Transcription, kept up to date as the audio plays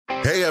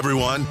Hey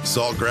everyone,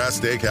 Saltgrass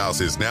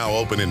Steakhouse is now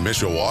open in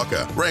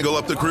Mishawaka. Wrangle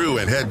up the crew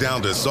and head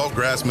down to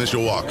Saltgrass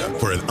Mishawaka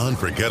for an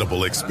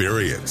unforgettable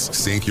experience.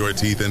 Sink your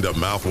teeth into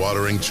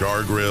mouth-watering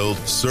char-grilled,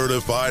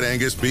 certified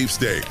Angus beef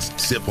steaks.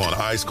 Sip on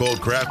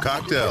ice-cold craft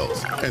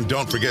cocktails. And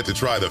don't forget to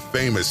try the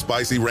famous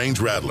spicy range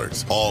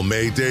rattlers, all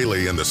made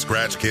daily in the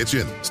Scratch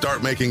Kitchen.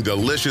 Start making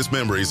delicious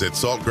memories at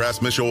Saltgrass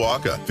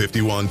Mishawaka,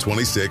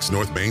 5126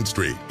 North Main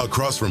Street,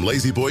 across from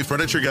Lazy Boy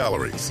Furniture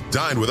Galleries.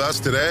 Dine with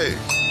us today.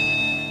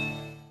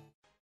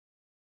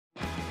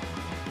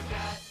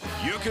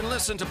 You can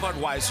listen to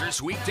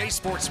Budweiser's weekday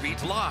sports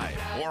beat live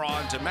or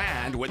on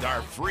demand with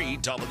our free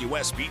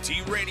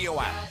WSBT radio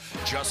app.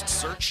 Just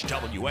search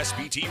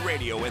WSBT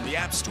Radio in the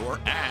App Store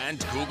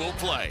and Google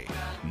Play.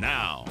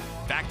 Now,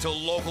 back to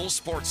local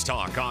sports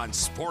talk on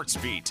Sports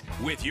Beat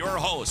with your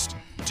host,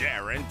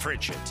 Darren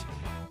Pritchett.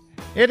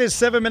 It is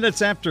 7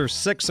 minutes after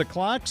 6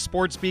 o'clock.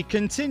 Sports Beat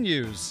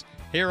continues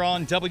here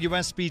on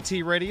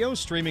WSBT Radio,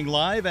 streaming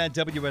live at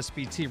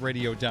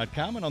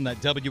WSBTradio.com and on that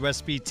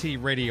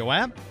WSBT Radio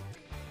app.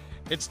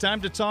 It's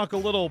time to talk a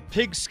little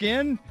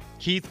pigskin.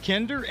 Keith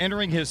Kinder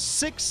entering his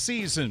 6th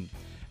season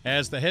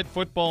as the head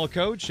football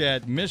coach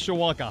at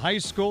Mishawaka High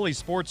School. He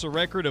sports a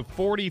record of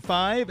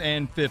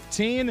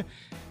 45-15,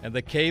 and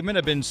the Cavemen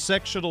have been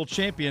sectional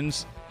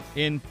champions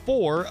in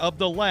 4 of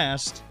the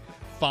last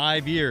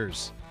 5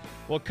 years.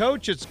 Well,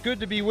 Coach, it's good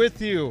to be with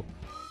you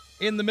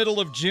in the middle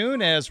of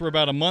June as we're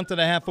about a month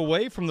and a half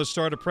away from the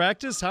start of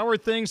practice. How are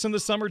things in the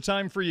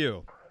summertime for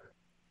you?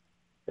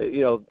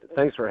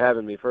 Thanks for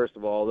having me, first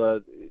of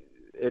all.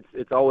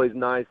 It's always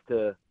nice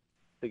to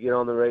get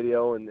on the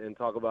radio and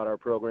talk about our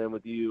program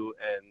with you,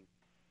 and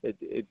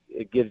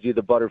it gives you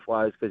the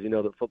butterflies because you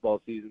know that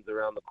football season's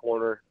around the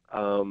corner.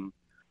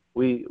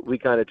 We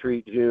kind of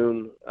treat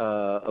June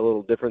a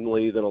little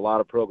differently than a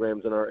lot of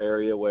programs in our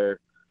area where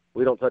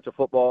we don't touch a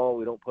football,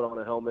 we don't put on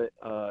a helmet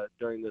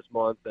during this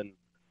month, and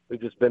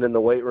we've just been in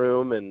the weight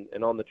room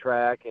and on the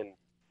track and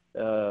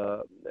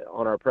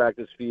on our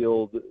practice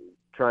field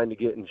trying to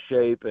get in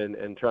shape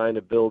and trying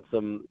to build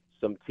some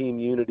team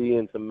unity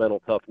and some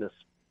mental toughness.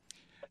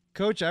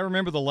 Coach, I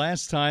remember the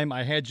last time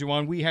I had you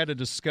on, we had a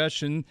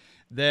discussion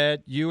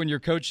that you and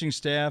your coaching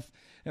staff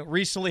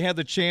recently had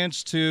the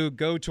chance to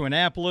go to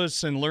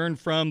Annapolis and learn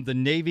from the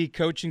Navy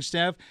coaching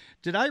staff.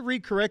 Did I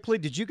read correctly?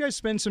 Did you guys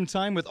spend some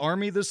time with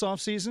Army this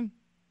offseason?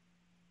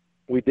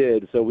 We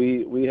did. So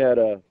we had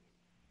a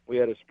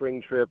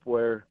spring trip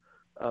where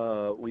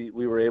we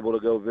were able to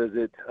go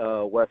visit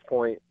West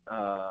Point,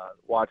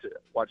 watch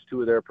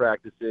 2 of their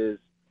practices.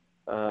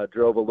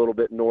 Drove a little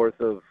bit north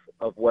of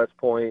West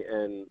Point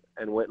and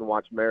went and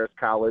watched Marist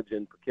College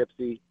in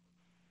Poughkeepsie.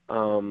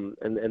 And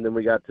then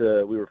we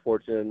were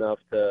fortunate enough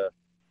to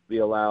be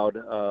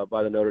allowed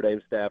by the Notre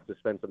Dame staff to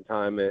spend some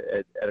time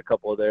at a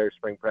couple of their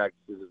spring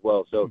practices as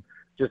well. So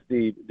just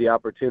the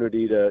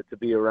opportunity to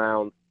be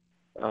around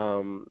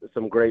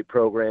some great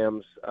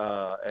programs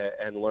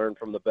and learn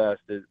from the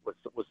best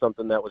was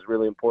something that was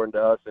really important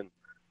to us.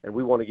 And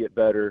we want to get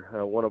better.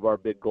 One of our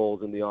big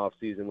goals in the off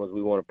season was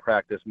we want to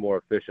practice more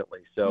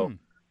efficiently. So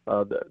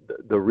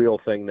the real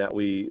thing that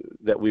we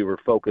were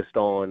focused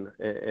on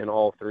in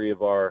all 3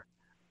 of our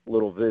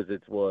little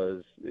visits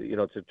was,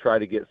 to try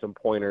to get some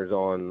pointers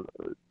on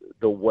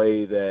the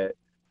way that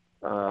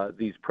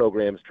these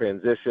programs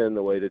transition,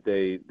 the way that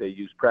they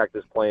use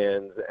practice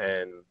plans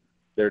and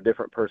their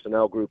different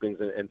personnel groupings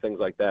and things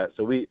like that.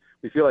 So we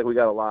feel like we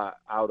got a lot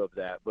out of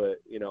that.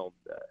 But,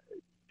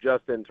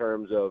 just in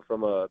terms of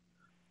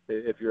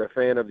if you're a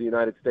fan of the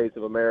United States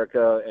of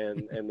America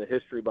and the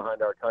history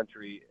behind our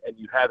country and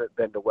you haven't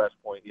been to West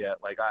Point yet,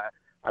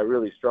 I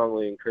really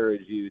strongly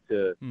encourage you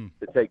to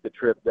take the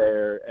trip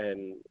there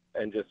and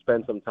just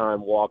spend some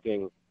time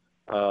walking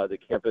the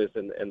campus,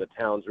 and the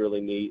town's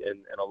really neat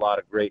and a lot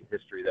of great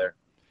history there.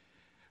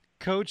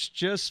 Coach,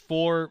 just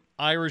for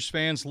Irish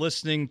fans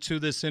listening to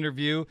this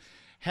interview,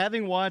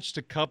 having watched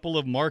a couple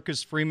of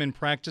Marcus Freeman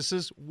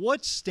practices,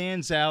 what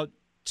stands out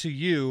to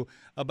you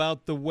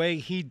about the way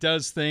he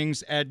does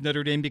things at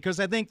Notre Dame? Because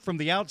I think from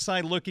the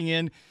outside looking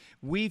in,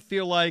 we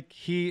feel like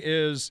he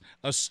is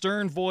a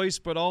stern voice,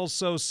 but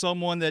also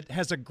someone that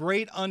has a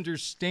great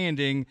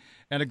understanding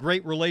and a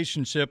great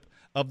relationship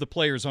of the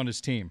players on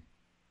his team.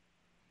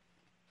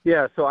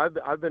 Yeah, so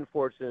I've been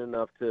fortunate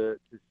enough to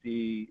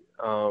see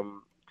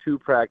 2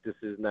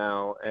 practices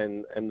now,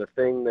 and the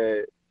thing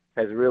that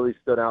has really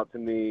stood out to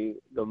me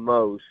the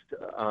most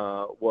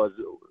was,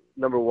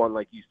 number one,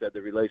 like you said,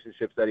 the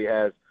relationships that he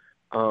has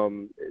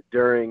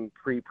during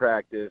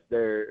pre-practice.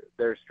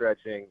 They're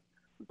stretching.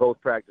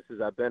 Both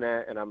practices I've been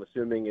at, and I'm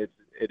assuming it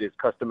is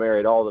customary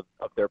at all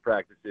of their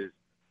practices.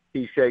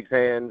 He shakes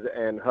hands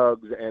and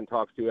hugs and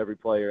talks to every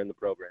player in the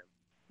program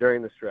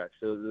during the stretch.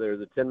 So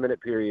there's a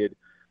 10-minute period.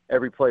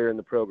 Every player in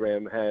the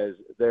program has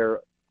their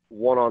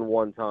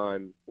one-on-one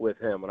time with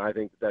him, and I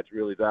think that's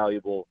really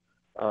valuable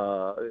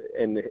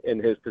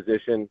in his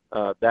position.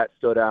 That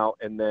stood out,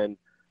 and then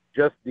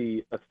just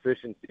the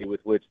efficiency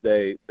with which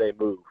they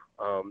move.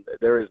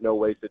 There is no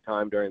wasted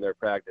time during their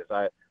practice.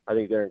 I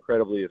think they're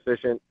incredibly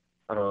efficient.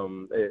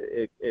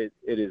 It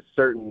is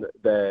certain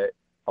that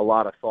a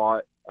lot of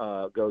thought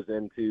goes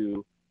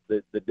into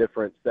the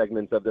different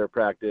segments of their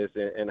practice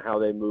and how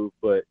they move.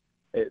 But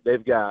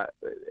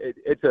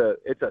it's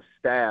a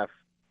staff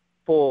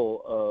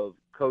full of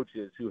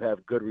coaches who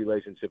have good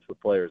relationships with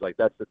players. Like,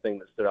 that's the thing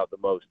that stood out the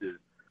most, is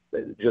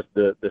just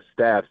the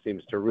staff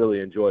seems to really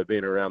enjoy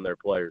being around their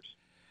players.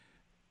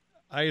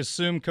 I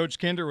assume Coach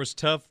Kinder was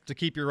tough to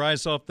keep your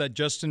eyes off that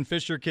Justin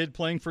Fisher kid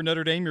playing for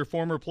Notre Dame, your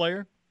former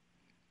player?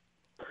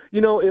 You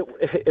know,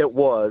 it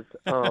was,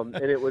 and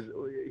it was.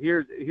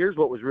 Here's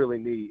what was really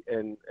neat,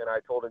 and I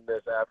told him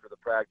this after the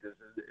practice.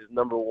 Is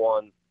number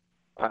one,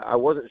 I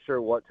wasn't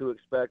sure what to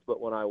expect, but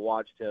when I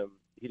watched him,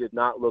 he did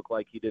not look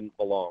like he didn't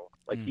belong.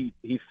 Like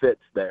he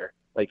fits there.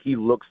 Like, he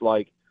looks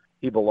like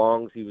he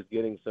belongs. He was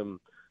getting some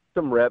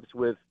reps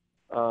with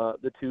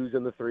the 2s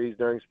and the 3s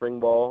during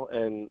spring ball,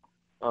 and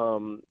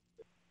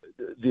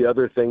the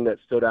other thing that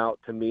stood out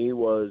to me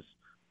was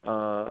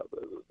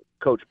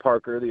Coach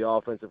Parker, the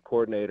offensive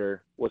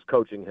coordinator, was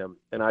coaching him.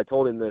 And I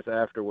told him this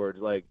afterwards,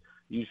 like,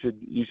 you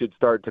should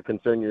start to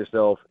concern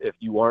yourself if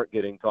you aren't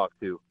getting talked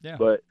to. Yeah.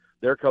 But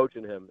they're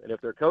coaching him. And if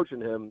they're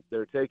coaching him,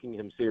 they're taking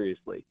him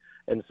seriously.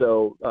 And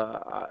so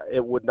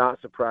it would not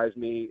surprise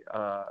me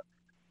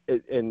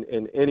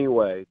in any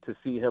way to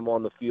see him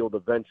on the field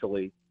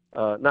eventually.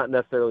 Not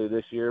necessarily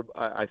this year.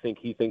 I think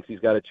he thinks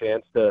he's got a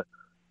chance to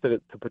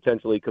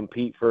potentially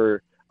compete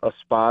for a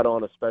spot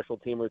on a special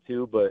team or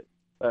two. But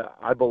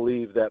I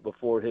believe that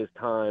before his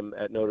time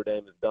at Notre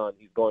Dame is done,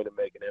 he's going to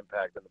make an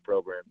impact in the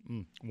program.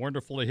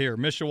 Wonderful to hear.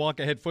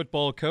 Mishawaka head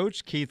football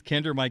coach Keith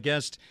Kinder, my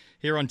guest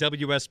here on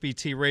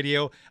WSBT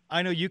Radio.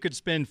 I know you could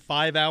spend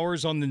 5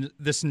 hours on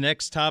this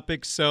next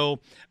topic, so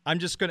I'm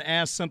just going to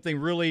ask something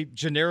really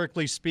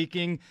generically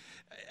speaking.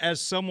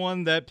 As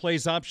someone that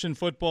plays option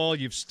football,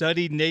 you've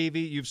studied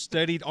Navy, you've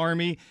studied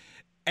Army.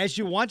 As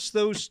you watch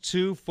those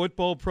two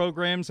football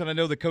programs, and I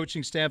know the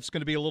coaching staff's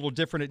going to be a little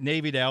different at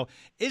Navy now,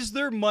 is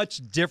there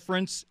much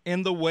difference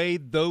in the way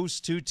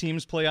those two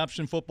teams play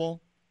option football?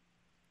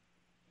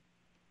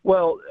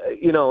 Well,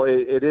 you know,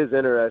 it is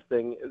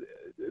interesting.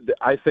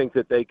 I think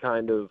that they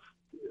kind of,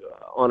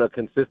 on a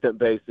consistent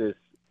basis,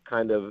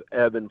 kind of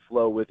ebb and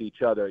flow with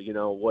each other. You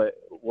know,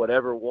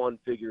 whatever one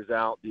figures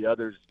out, the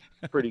other's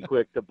pretty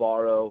quick to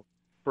borrow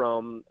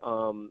from.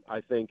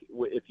 I think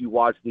if you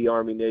watch the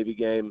Army-Navy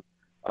game,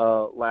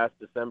 last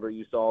December,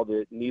 you saw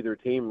that neither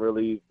team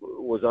really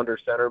was under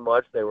center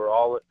much. They were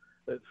all,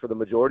 for the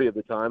majority of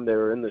the time, they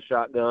were in the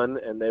shotgun,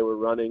 and they were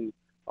running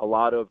a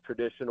lot of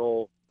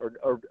traditional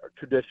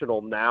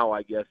now,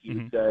 I guess you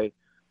would say,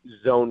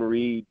 zone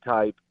read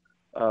type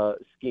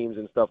schemes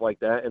and stuff like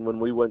that. And when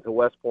we went to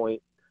West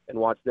Point and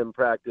watched them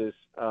practice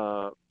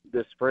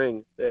this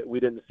spring, we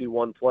didn't see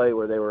one play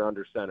where they were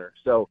under center.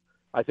 So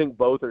I think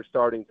both are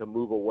starting to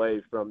move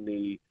away from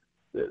the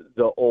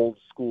old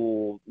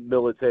school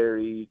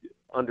military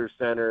under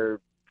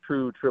center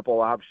true triple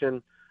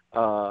option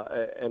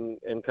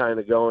and kind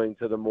of going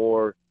to the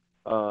more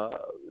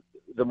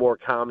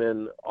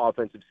common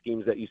offensive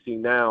schemes that you see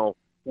now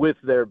with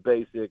their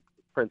basic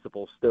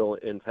principles still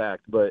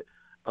intact. But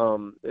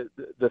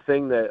the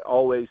thing that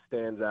always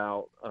stands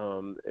out,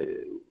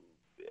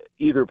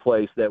 either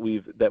place that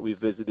we've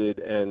visited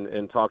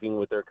and talking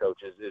with their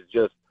coaches, is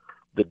just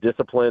the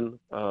discipline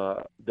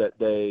that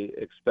they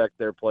expect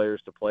their players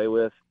to play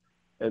with.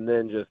 And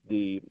then just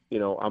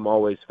I'm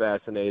always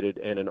fascinated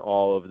and in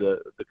awe of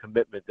the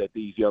commitment that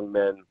these young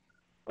men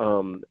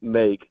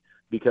make,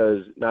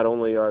 because not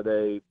only are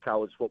they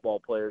college football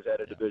players at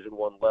a Division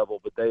I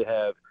level, but they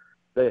have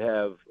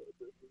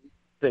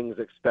things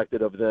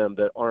expected of them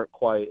that aren't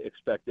quite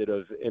expected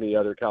of any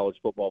other college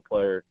football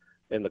player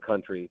in the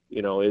country.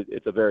 You know,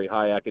 it's a very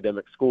high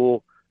academic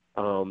school.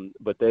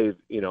 But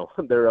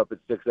they're up at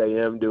 6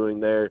 a.m. doing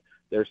their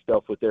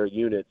stuff with their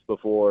units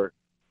before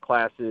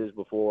classes,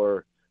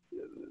 before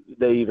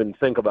they even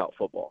think about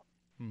football.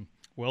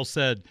 Well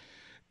said.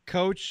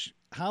 Coach,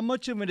 how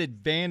much of an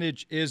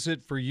advantage is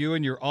it for you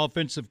and your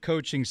offensive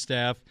coaching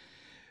staff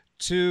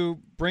to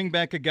bring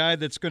back a guy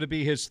that's going to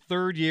be his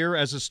third year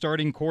as a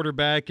starting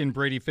quarterback in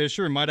Brady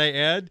Fisher? And might I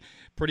add,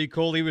 pretty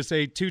cool, he was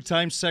a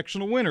 2-time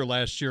sectional winner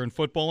last year in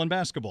football and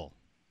basketball.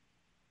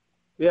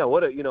 Yeah,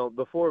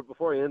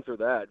 before I answer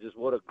that, just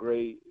what a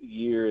great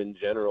year in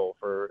general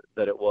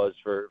that it was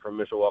for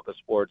Mishawaka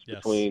sports. Yes.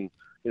 Between,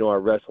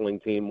 our wrestling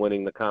team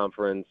winning the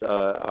conference,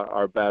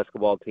 our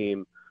basketball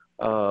team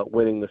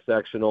winning the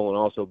sectional, and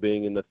also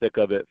being in the thick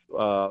of it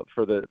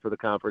for the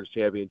conference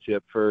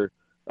championship for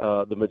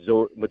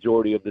the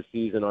majority of the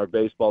season. Our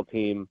baseball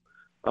team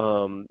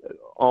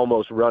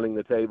almost running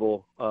the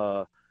table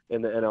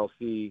in the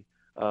NLC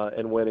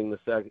and winning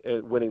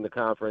the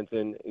conference,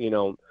 and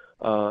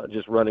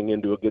just running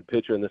into a good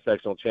pitcher in the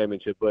sectional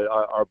championship. But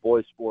our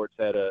boys sports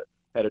had a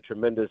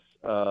tremendous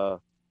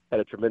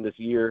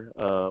year.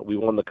 We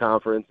won the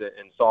conference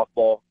in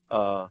softball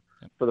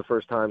for the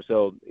first time.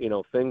 So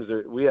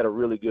we had a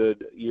really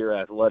good year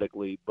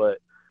athletically. But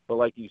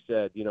like you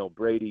said,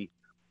 Brady,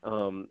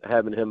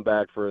 having him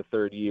back for a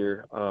third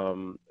year,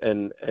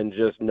 and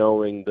just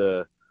knowing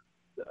the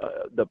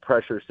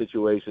pressure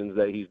situations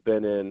that he's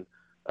been in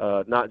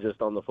not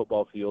just on the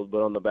football field,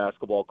 but on the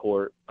basketball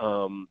court.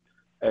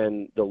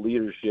 And the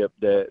leadership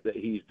that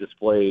he's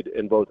displayed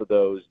in both of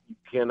those, you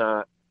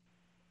cannot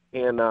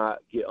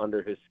get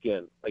under his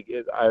skin.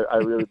 I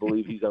really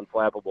believe he's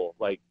unflappable.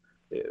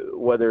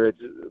 Whether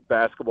it's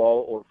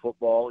basketball or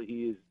football,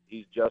 he's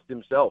just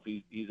himself.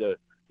 He's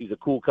a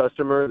cool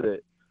customer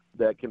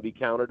that can be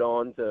counted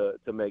on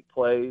to make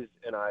plays.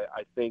 And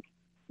I think,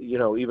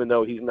 even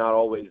though he's not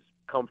always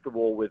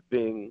comfortable with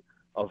being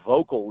a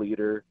vocal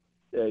leader,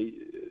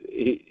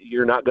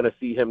 you're not going to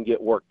see him get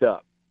worked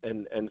up.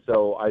 And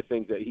so I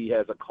think that he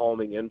has a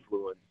calming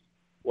influence,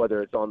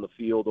 whether it's on the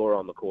field or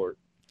on the court.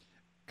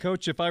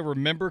 Coach, if I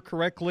remember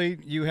correctly,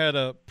 you had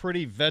a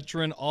pretty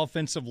veteran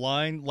offensive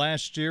line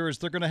last year. Is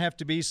there going to have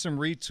to be some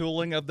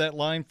retooling of that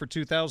line for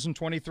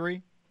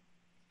 2023?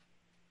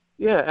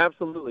 Yeah,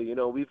 absolutely.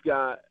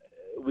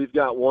 We've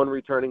got one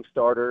returning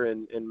starter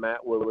in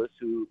Matt Willis,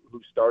 who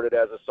started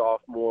as a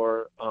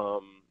sophomore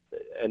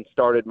and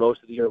started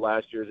most of the year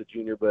last year as a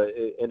junior, but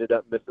it ended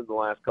up missing the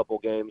last couple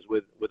games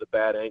with a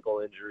bad ankle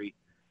injury.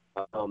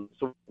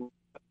 So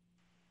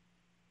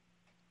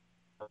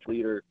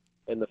leader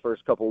in the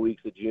first couple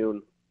weeks of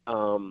June.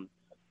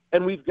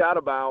 And we've got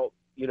about,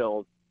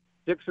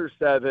 6 or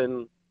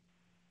 7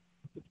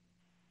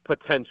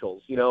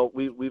 potentials.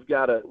 We've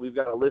got a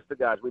list of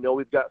guys. We know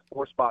we've got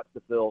 4 spots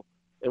to fill,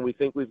 and we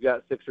think we've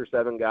got 6 or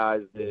 7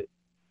 guys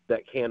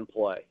that can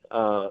play.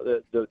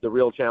 The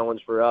real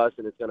challenge for us,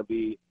 and it's going to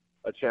be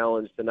a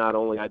challenge to not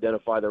only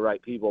identify the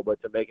right people,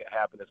 but to make it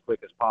happen as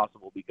quick as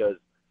possible, because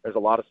there's a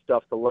lot of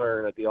stuff to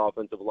learn at the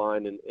offensive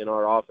line in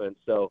our offense.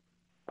 So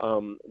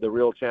the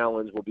real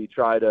challenge will be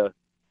try to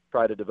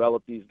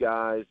develop these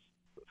guys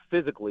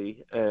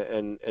physically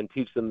and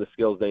teach them the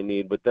skills they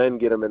need, but then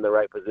get them in the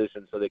right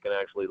position so they can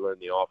actually learn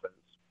the offense.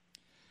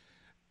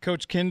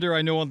 Coach Kinder,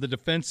 I know on the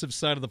defensive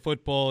side of the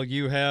football,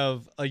 you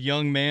have a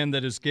young man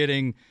that is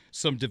getting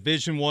some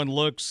Division I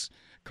looks.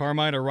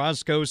 Carmine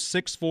Orozco,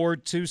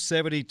 6'4",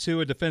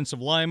 272, a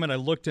defensive lineman. I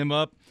looked him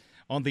up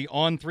on the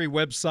On3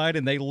 website,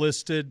 and they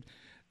listed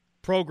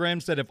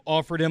programs that have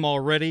offered him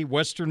already: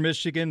 Western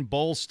Michigan,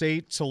 Ball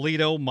State,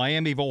 Toledo,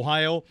 Miami of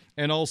Ohio,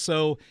 and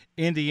also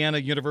Indiana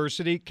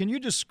University. Can you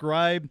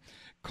describe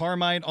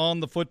Carmine on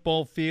the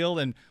football field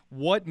and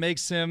what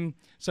makes him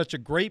such a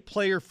great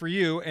player for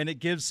you, and it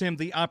gives him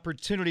the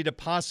opportunity to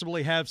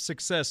possibly have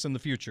success in the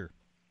future?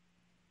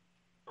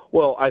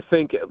 Well, I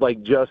think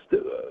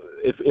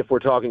if we're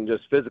talking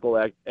just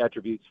physical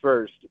attributes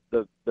first,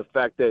 the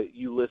fact that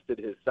you listed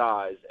his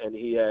size, and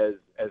he has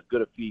as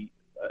good a feet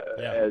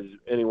as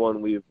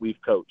anyone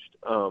we've coached.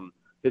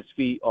 His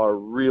feet are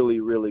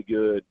really, really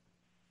good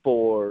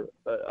for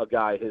a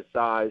guy his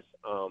size.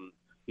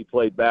 He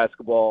played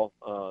basketball.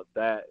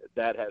 That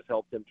has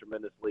helped him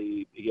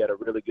tremendously. He had a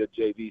really good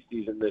JV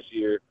season this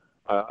year.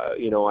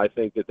 I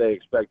think that they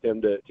expect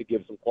him to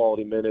give some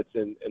quality minutes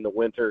in the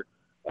winter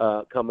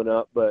coming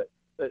up. But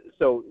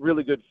so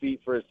really good feet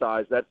for his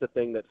size. That's the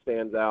thing that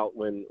stands out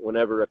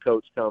whenever a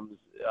coach comes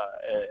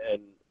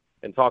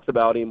and talks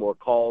about him or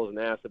calls and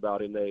asks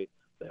about him. They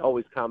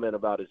always comment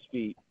about his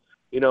feet.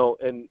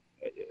 And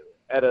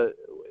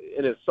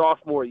in his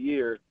sophomore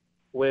year,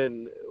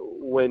 when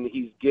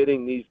he's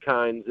getting these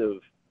kinds of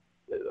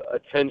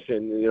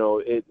attention,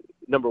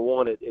 number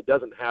one, it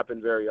doesn't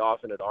happen very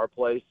often at our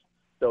place.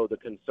 So the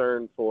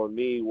concern for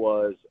me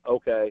was,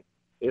 okay,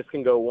 this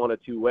can go one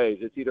of two ways.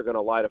 It's either going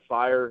to light a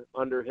fire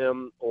under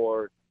him,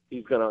 or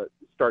he's going to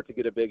start to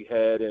get a big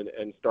head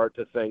and start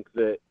to think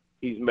that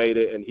he's made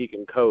it and he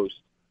can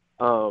coast.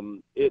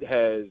 It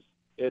has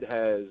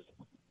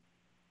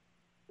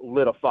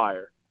lit a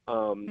fire.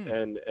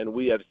 And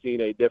we have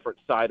seen a different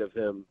side of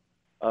him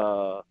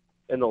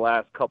in the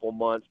last couple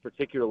months,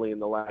 particularly in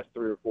the last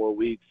 3 or 4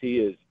 weeks. He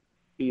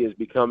is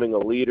becoming a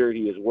leader.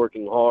 He is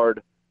working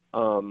hard.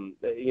 And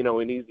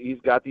he's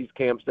got these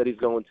camps that he's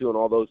going to and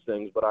all those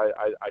things, but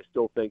I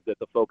still think that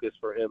the focus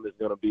for him is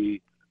going to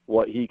be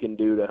what he can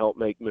do to help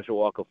make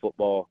Mishawaka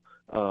football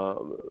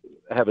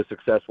have a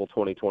successful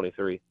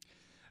 2023.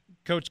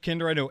 Coach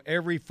Kinder, I know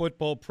every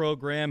football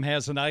program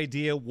has an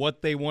idea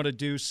what they want to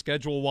do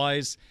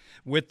schedule-wise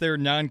with their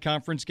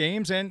non-conference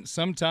games, and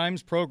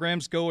sometimes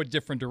programs go a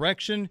different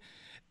direction.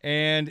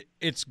 And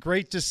it's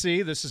great to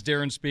see, this is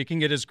Darren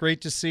speaking, it is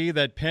great to see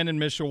that Penn and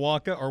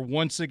Mishawaka are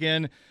once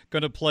again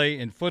going to play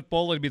in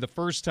football. It'll be the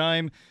first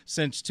time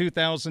since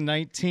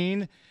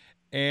 2019,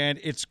 and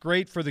it's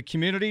great for the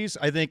communities.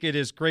 I think it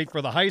is great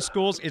for the high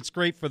schools. It's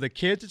great for the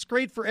kids. It's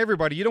great for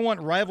everybody. You don't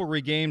want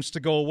rivalry games to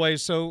go away.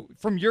 So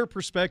from your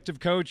perspective,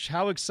 Coach,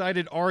 how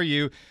excited are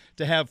you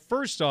to have,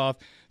 first off,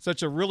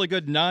 such a really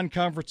good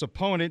non-conference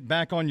opponent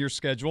back on your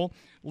schedule,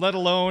 let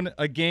alone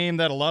a game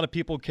that a lot of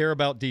people care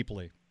about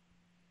deeply?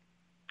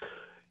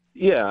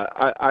 Yeah,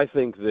 I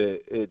think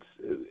that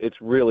it's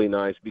really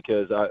nice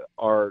because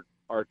our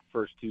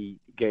first 2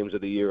 games of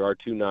the year, our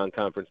 2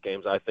 non-conference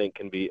games, I think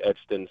can be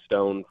etched in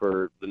stone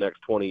for the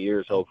next 20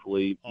 years,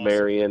 hopefully. Awesome.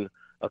 Marion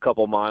a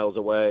couple miles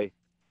away,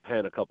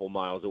 Penn a couple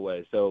miles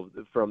away. So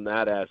from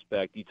that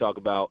aspect, you talk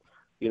about,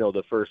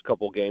 the first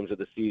couple games of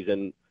the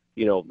season,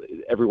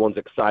 everyone's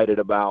excited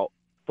about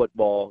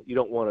football. You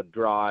don't want to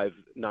drive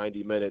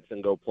 90 minutes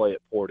and go play at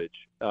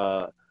Portage.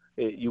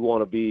 You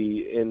want to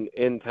be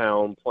in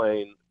town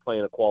playing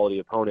a quality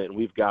opponent, and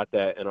we've got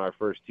that in our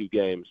first 2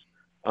 games.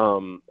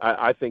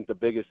 I think the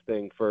biggest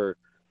thing for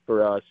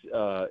us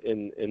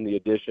in the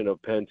addition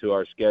of Penn to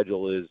our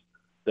schedule is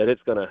that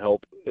it's going to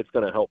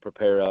help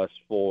prepare us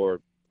for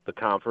the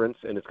conference,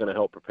 and it's going to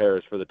help prepare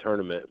us for the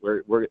tournament.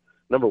 We're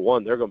number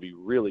one, they're going to be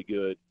really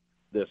good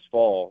this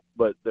fall,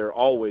 but they're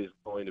always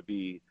going to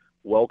be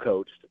well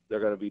coached.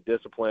 They're going to be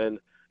disciplined,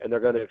 and they're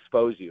going to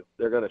expose you.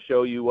 They're going to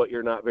show you what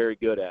you're not very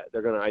good at.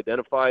 They're going to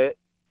identify it,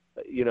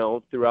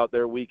 throughout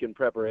their week in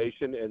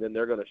preparation, and then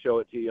they're going to show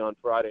it to you on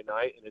Friday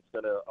night, and it's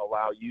going to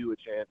allow you a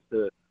chance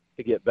to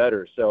get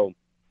better. So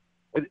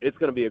it's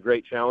going to be a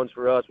great challenge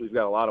for us. We've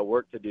got a lot of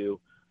work to do,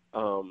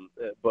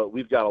 but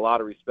we've got a lot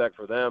of respect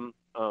for them,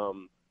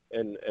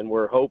 and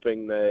we're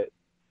hoping that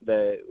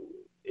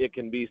it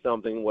can be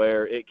something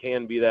where it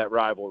can be that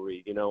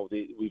rivalry.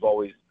 We've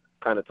always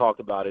kind of talked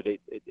about it.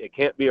 It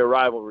can't be a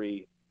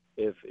rivalry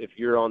if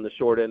you're on the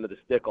short end of the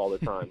stick all the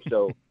time.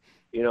 So,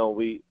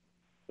 we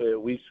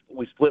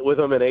split with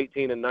them in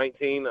 18 and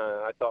 19.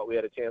 I thought we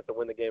had a chance to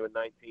win the game in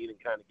 19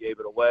 and kind of gave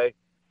it away.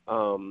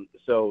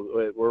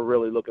 So we're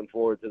really looking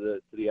forward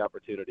to the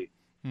opportunity.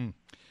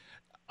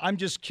 I'm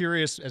just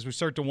curious, as we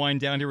start to wind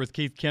down here with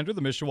Keith Kinder,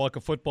 the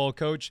Mishawaka football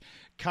coach,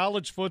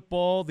 college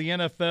football, the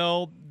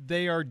NFL,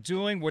 they are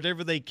doing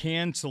whatever they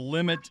can to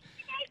limit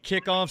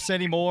kickoffs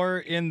anymore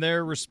in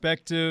their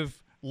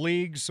respective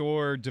leagues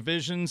or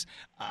divisions.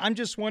 I'm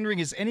just wondering,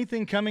 is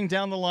anything coming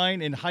down the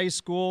line in high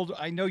school?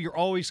 I know you're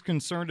always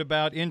concerned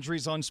about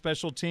injuries on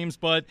special teams,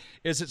 but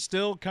is it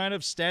still kind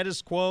of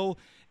status quo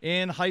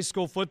in high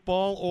school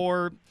football,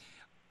 or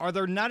are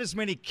there not as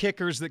many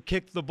kickers that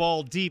kick the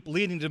ball deep,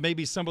 leading to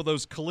maybe some of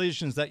those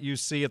collisions that you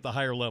see at the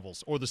higher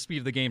levels, or the speed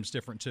of the game is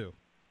different too?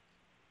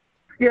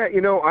 Yeah,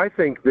 I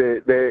think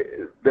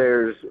that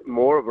there's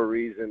more of a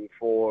reason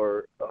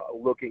for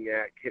looking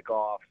at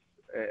kickoffs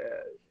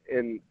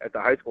at the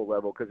high school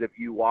level, because if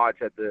you watch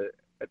at the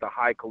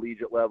high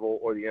collegiate level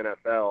or the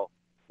NFL,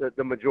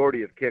 the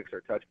majority of kicks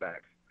are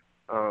touchbacks,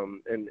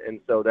 and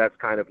so that's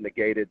kind of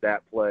negated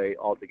that play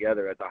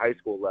altogether. At the high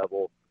school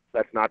level,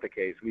 that's not the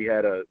case. We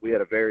had a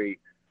very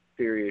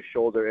serious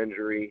shoulder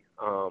injury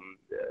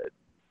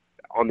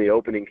on the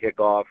opening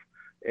kickoff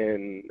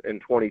in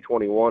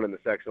 2021 in the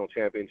sectional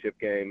championship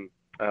game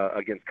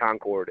against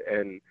Concord,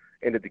 and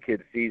ended the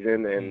kid's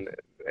season, and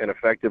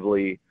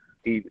effectively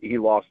he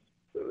lost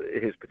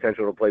his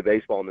potential to play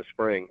baseball in the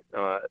spring.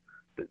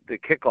 The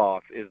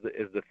kickoff is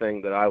the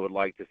thing that I would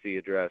like to see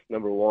addressed.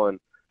 Number one,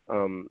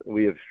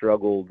 we have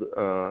struggled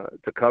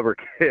to cover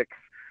kicks,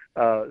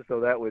 so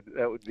that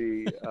would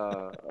be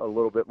a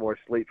little bit more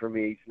sleep for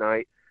me each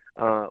night.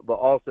 But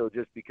also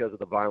just because of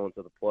the violence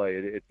of the play,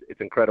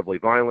 it's incredibly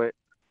violent.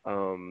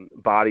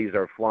 Bodies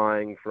are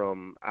flying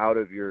from out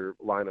of your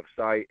line of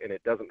sight, and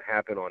it doesn't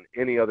happen on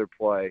any other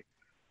play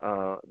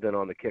than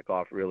on the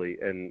kickoff, really.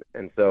 And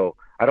so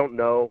I don't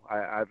know.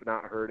 I've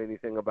not heard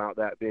anything about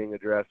that being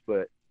addressed,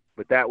 but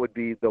that would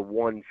be the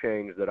one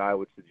change that I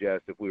would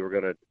suggest if we were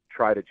going to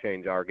try to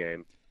change our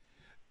game.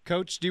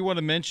 Coach, do you want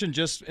to mention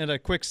just in a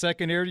quick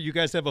second here, you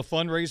guys have a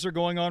fundraiser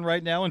going on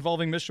right now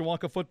involving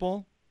Mishawaka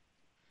football?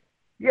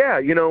 Yeah,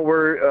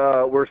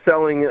 we're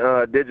selling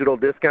digital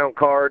discount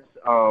cards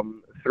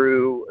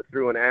through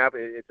an app.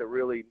 It's a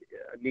really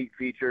neat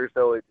feature.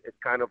 So it's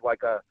kind of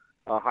like a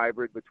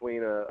hybrid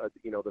between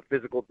the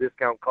physical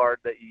discount card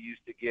that you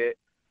used to get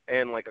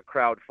and like a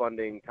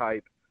crowdfunding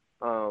type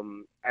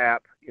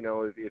app.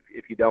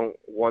 If you don't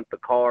want the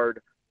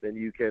card, then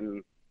you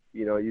can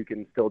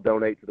still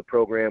donate to the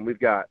program. We've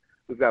got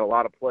a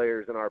lot of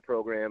players in our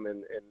program,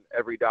 and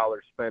every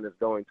dollar spent is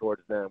going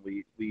towards them.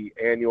 We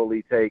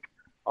annually take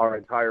our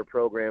entire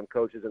program,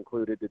 coaches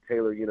included, to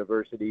Taylor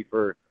University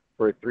for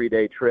a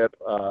 3-day trip,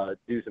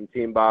 do some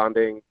team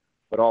bonding,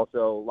 but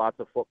also lots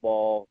of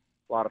football,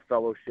 a lot of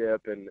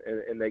fellowship,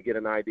 and they get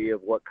an idea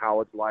of what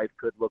college life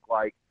could look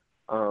like.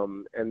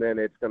 And then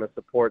it's going to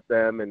support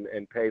them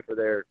and pay for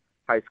their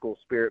high school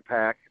spirit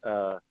pack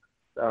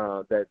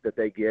that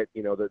they get,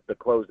 the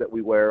clothes that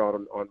we wear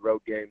on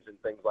road games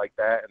and things like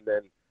that. And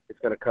then it's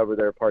going to cover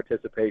their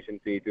participation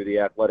fee through the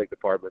athletic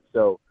department.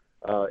 So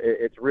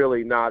it's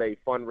really not a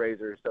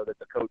fundraiser so that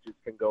the coaches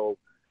can go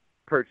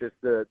purchase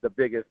the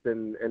biggest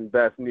and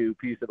best new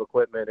piece of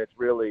equipment. It's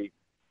really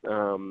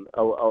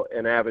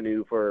an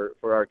avenue for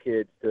our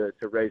kids to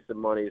raise some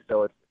money,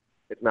 so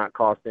it's not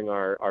costing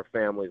our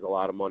families a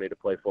lot of money to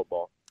play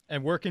football.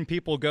 And where can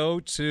people go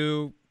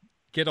to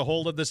get a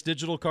hold of this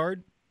digital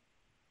card?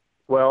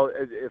 Well,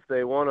 if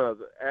they want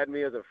to add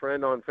me as a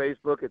friend on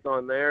Facebook, it's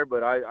on there,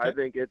 but I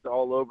think it's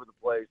all over the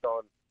place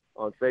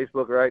on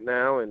Facebook right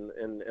now, and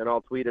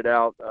I'll tweet it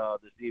out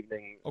this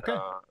evening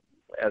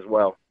as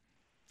well.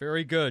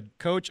 Very good.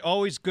 Coach,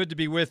 always good to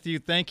be with you.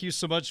 Thank you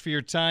so much for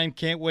your time.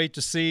 Can't wait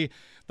to see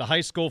the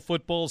high school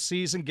football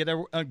season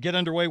get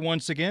underway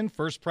once again.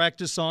 First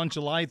practice on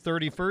July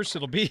 31st.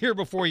 It'll be here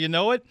before you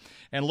know it,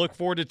 and look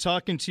forward to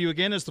talking to you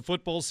again as the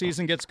football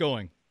season gets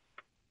going.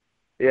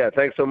 Yeah,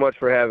 thanks so much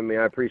for having me.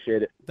 I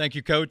appreciate it. Thank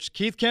you, Coach.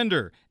 Keith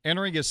Kinder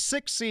entering his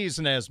 6th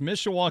season as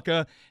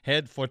Mishawaka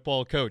head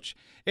football coach.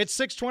 It's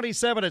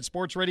 6:27 at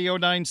Sports Radio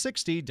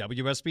 960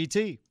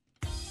 WSBT.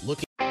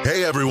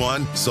 Hey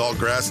everyone,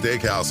 Saltgrass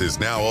Steakhouse is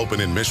now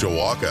open in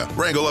Mishawaka.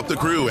 Wrangle up the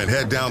crew and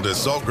head down to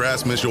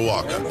Saltgrass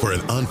Mishawaka for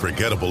an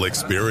unforgettable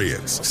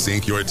experience.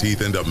 Sink your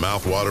teeth into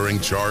mouth-watering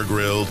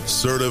char-grilled,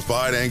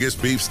 certified Angus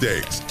beef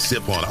steaks.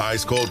 Sip on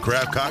ice-cold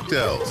craft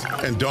cocktails.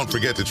 And don't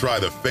forget to try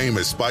the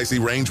famous spicy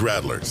range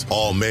rattlers,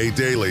 all made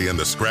daily in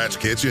the Scratch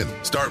Kitchen.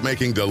 Start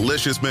making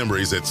delicious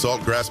memories at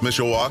Saltgrass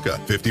Mishawaka,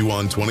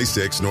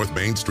 5126 North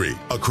Main Street,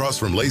 across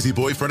from Lazy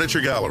Boy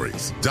Furniture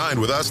Galleries. Dine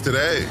with us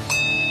today.